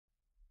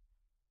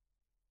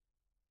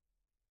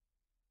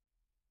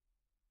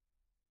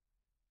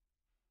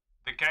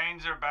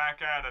Canes are back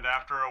at it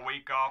after a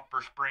week off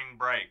for spring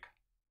break.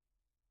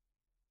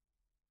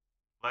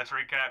 Let's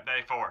recap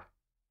day 4.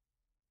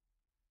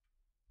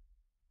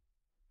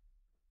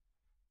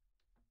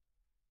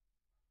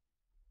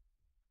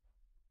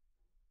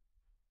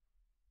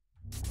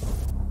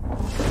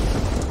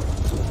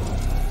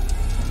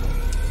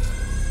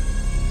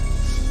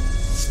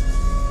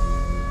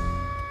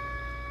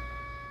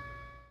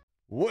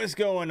 What's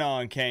going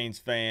on, Canes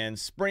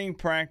fans? Spring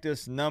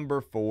practice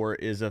number 4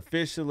 is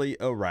officially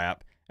a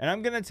wrap, and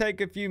I'm going to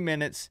take a few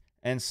minutes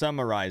and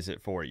summarize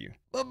it for you.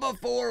 But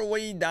before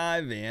we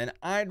dive in,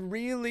 I'd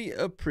really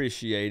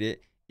appreciate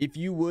it if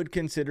you would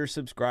consider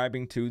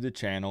subscribing to the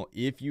channel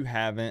if you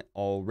haven't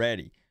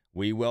already.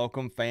 We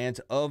welcome fans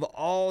of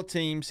all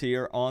teams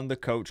here on the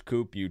Coach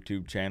Coop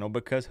YouTube channel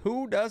because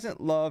who doesn't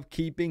love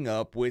keeping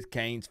up with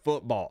Canes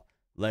football?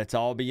 Let's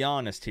all be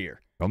honest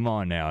here. Come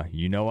on now,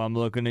 you know I'm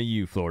looking at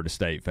you, Florida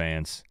State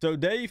fans. So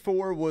day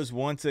 4 was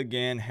once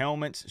again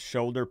helmets,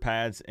 shoulder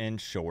pads,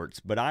 and shorts,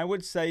 but I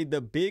would say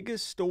the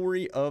biggest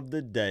story of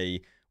the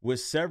day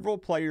was several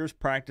players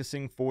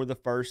practicing for the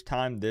first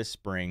time this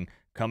spring,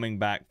 coming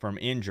back from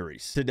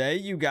injuries. Today,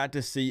 you got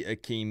to see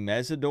Akeem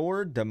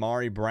Mesidor,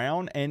 Damari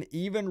Brown, and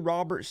even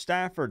Robert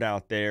Stafford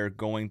out there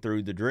going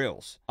through the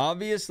drills.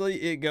 Obviously,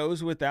 it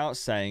goes without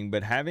saying,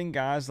 but having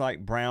guys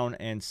like Brown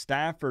and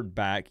Stafford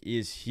back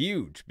is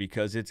huge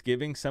because it's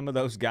giving some of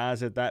those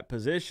guys at that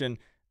position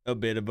a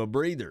bit of a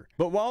breather.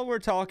 But while we're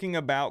talking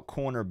about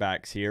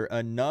cornerbacks here,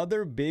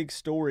 another big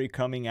story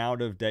coming out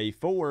of day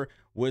 4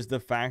 was the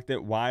fact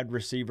that wide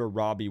receiver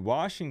Robbie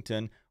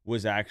Washington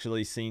was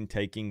actually seen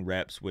taking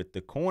reps with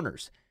the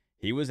corners.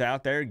 He was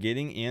out there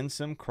getting in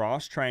some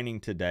cross training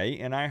today,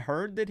 and I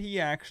heard that he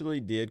actually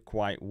did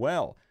quite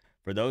well.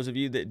 For those of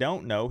you that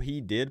don't know,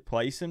 he did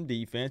play some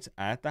defense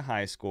at the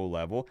high school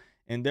level,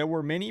 and there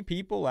were many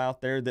people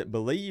out there that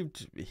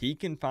believed he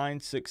can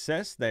find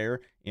success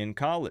there in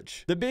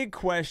college. The big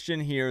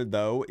question here,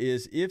 though,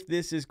 is if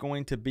this is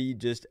going to be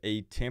just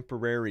a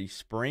temporary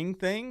spring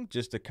thing,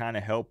 just to kind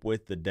of help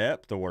with the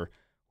depth or,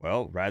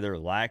 well, rather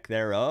lack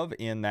thereof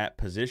in that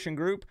position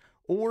group,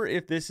 or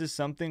if this is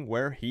something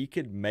where he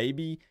could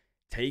maybe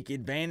take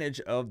advantage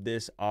of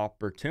this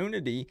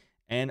opportunity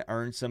and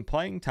earn some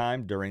playing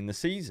time during the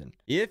season.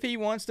 If he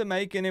wants to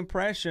make an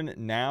impression,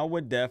 now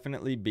would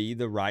definitely be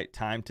the right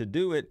time to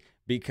do it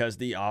because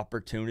the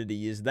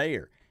opportunity is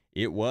there.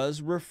 It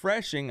was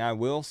refreshing, I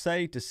will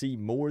say, to see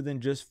more than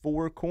just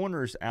 4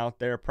 corners out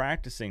there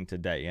practicing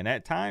today. And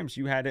at times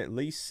you had at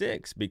least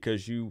 6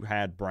 because you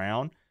had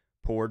Brown,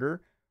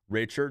 Porter,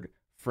 Richard,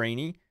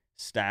 Freeney,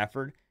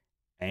 Stafford,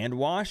 and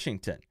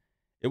Washington.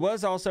 It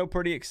was also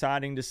pretty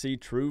exciting to see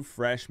true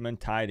freshman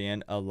tight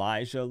end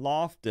Elijah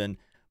Lofton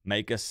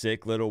make a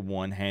sick little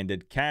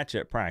one-handed catch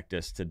at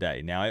practice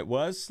today. Now, it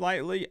was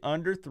slightly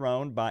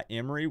underthrown by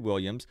Emory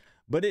Williams,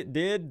 but it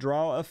did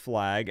draw a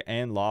flag,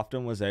 and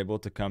Lofton was able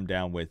to come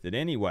down with it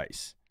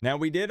anyways. Now,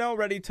 we did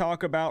already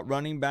talk about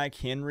running back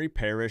Henry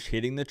Parrish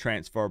hitting the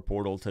transfer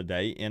portal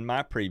today in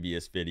my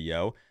previous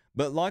video,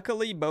 but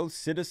luckily both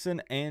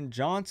Citizen and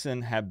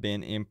Johnson have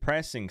been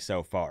impressing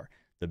so far.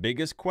 The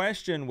biggest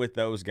question with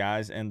those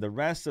guys and the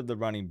rest of the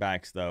running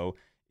backs, though,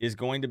 is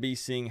going to be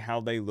seeing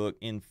how they look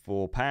in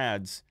full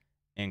pads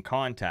and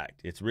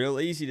contact. It's real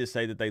easy to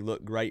say that they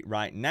look great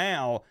right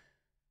now,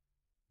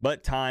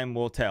 but time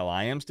will tell.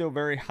 I am still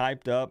very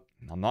hyped up.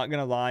 I'm not going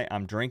to lie.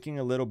 I'm drinking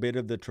a little bit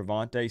of the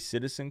Trevante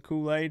Citizen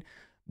Kool-Aid,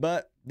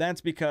 but that's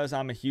because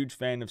I'm a huge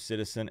fan of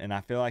Citizen, and I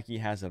feel like he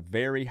has a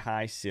very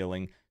high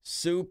ceiling,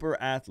 super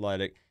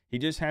athletic. He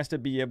just has to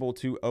be able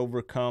to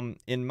overcome,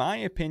 in my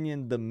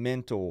opinion, the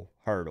mental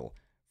hurdle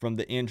from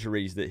the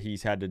injuries that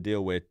he's had to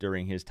deal with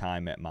during his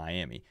time at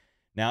Miami.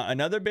 Now,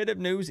 another bit of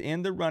news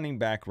in the running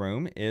back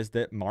room is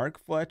that Mark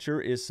Fletcher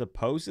is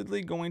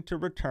supposedly going to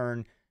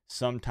return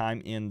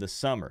sometime in the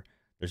summer.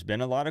 There's been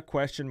a lot of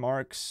question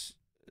marks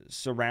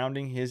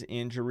surrounding his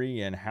injury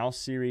and how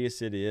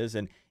serious it is,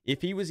 and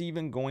if he was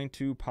even going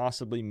to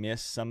possibly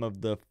miss some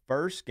of the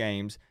first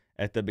games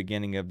at the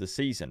beginning of the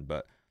season.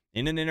 But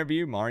in an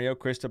interview, Mario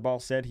Cristobal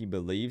said he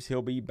believes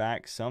he'll be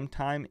back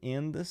sometime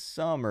in the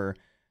summer.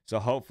 So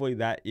hopefully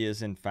that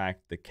is in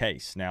fact the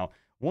case. Now,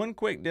 one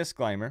quick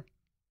disclaimer.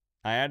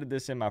 I added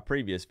this in my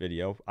previous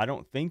video. I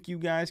don't think you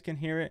guys can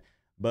hear it,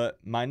 but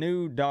my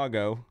new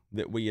doggo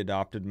that we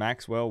adopted,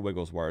 Maxwell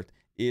Wigglesworth,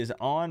 is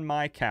on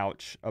my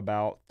couch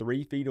about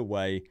 3 feet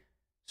away,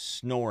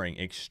 snoring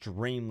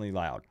extremely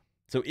loud.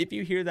 So if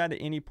you hear that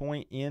at any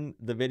point in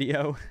the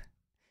video,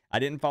 I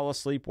didn't fall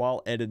asleep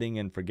while editing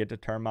and forget to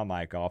turn my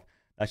mic off.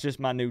 That's just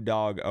my new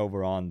dog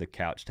over on the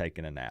couch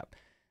taking a nap.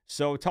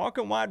 So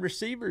talking wide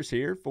receivers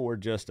here for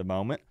just a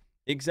moment.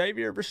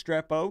 Xavier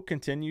Restrepo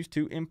continues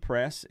to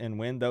impress and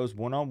win those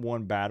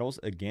one-on-one battles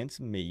against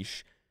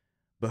Mish.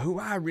 But who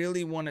I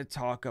really want to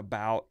talk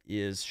about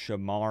is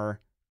Shamar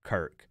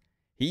Kirk.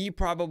 He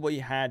probably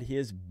had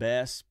his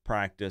best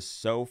practice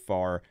so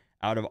far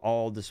out of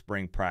all the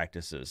spring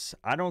practices.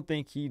 I don't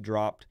think he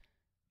dropped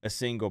a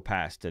single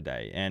pass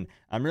today. And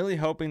I'm really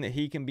hoping that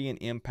he can be an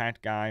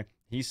impact guy.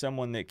 He's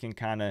someone that can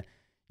kind of,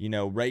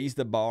 raise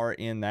the bar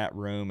in that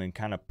room and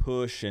kind of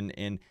push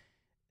and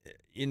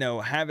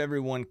have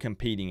everyone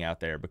competing out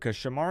there, because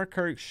Shamar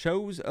Kirk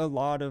shows a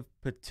lot of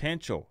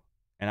potential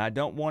and I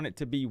don't want it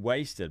to be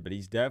wasted, but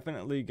he's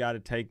definitely got to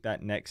take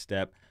that next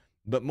step.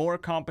 But more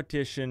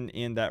competition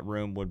in that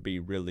room would be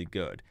really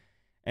good.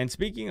 And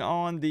speaking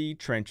on the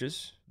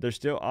trenches, there's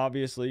still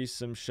obviously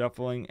some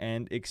shuffling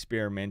and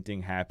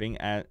experimenting happening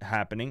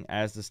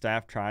as the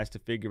staff tries to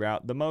figure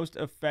out the most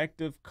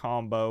effective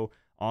combo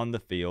on the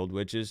field,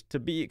 which is to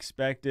be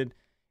expected.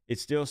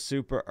 It's still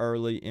super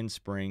early in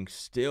spring,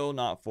 still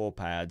not full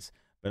pads,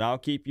 but I'll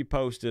keep you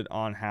posted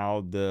on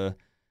how the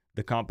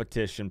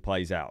competition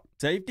plays out.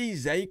 Safety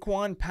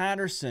Zaquan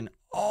Patterson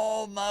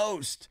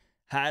almost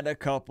had a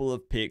couple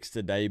of picks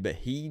today, but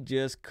he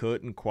just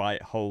couldn't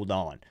quite hold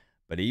on.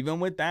 But even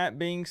with that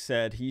being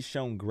said, he's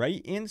shown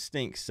great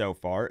instincts so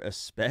far,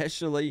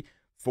 especially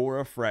for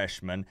a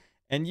freshman.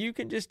 And you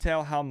can just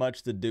tell how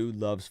much the dude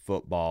loves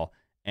football,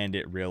 and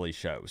it really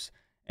shows.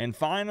 And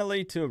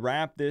finally, to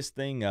wrap this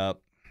thing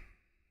up,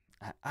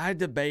 I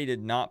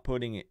debated not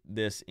putting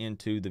this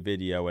into the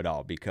video at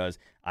all because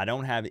I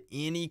don't have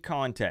any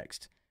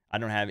context. I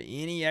don't have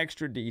any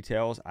extra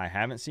details. I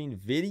haven't seen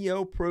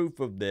video proof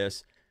of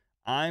this.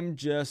 I'm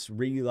just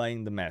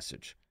relaying the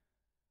message.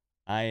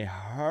 I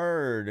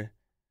heard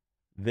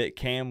that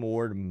Cam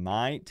Ward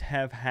might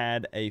have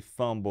had a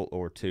fumble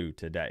or two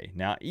today.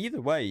 Now,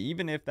 either way,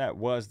 even if that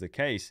was the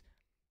case,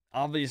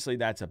 obviously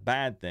that's a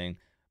bad thing,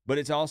 but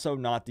it's also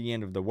not the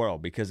end of the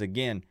world because,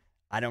 again,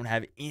 I don't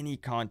have any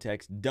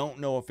context, don't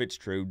know if it's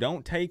true.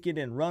 Don't take it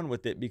and run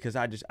with it because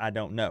I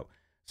don't know.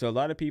 So a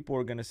lot of people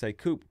are going to say,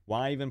 Coop,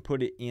 why even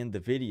put it in the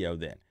video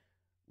then?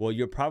 Well,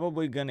 you're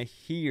probably going to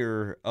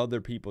hear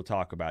other people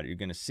talk about it. You're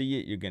going to see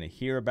it. You're going to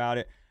hear about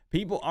it.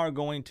 People are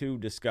going to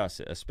discuss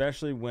it,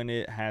 especially when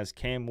it has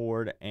Cam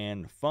Ward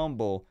and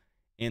fumble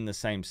in the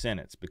same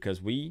sentence,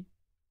 because we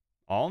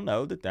all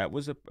know that that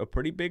was a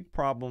pretty big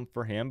problem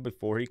for him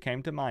before he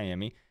came to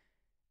Miami.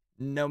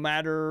 No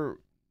matter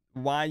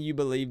why you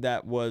believe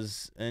that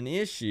was an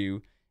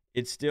issue,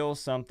 it's still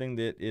something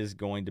that is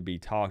going to be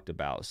talked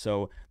about.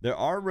 So there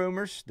are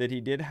rumors that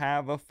he did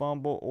have a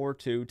fumble or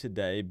two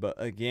today,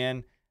 but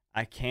again,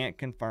 I can't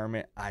confirm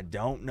it. I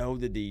don't know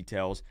the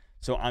details,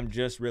 so I'm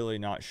just really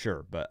not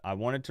sure. But I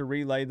wanted to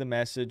relay the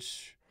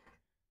message,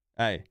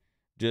 hey,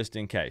 just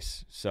in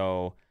case.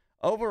 So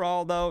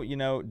overall, though,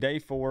 day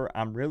 4,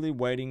 I'm really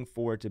waiting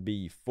for it to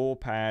be full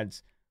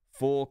pads,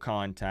 full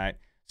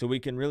contact, so we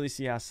can really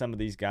see how some of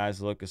these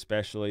guys look,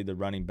 especially the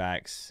running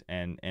backs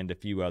and a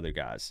few other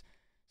guys.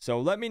 So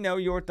let me know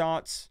your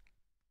thoughts.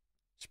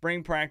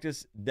 Spring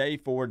practice, day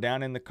 4,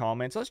 down in the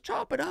comments. Let's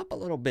chop it up a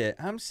little bit.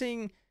 I'm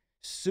seeing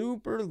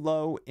super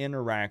low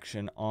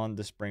interaction on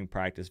the spring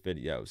practice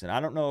videos. And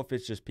I don't know if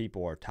it's just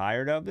people are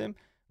tired of them.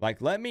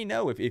 Like, let me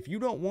know. If you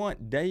don't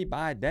want day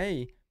by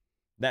day,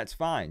 that's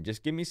fine.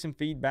 Just give me some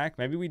feedback.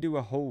 Maybe we do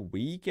a whole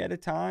week at a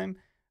time.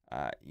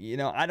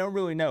 I don't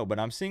really know, but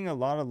I'm seeing a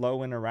lot of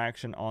low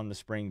interaction on the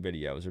spring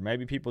videos, or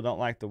maybe people don't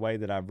like the way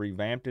that I've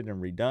revamped it and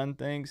redone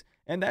things,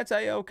 and that's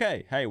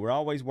A-okay. Hey, we're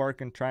always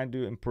working, trying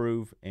to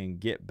improve and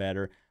get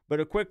better. But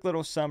a quick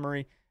little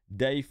summary,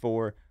 day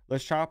 4.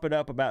 Let's chop it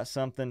up about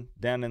something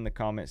down in the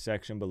comment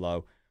section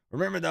below.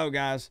 Remember though,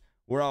 guys,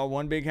 we're all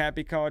one big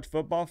happy college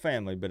football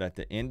family, but at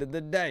the end of the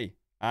day,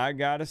 I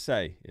gotta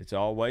say, it's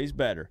always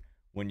better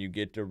when you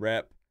get to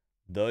rep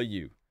the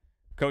U.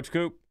 Coach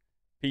Coop,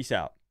 peace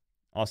out.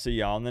 I'll see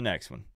y'all in the next one.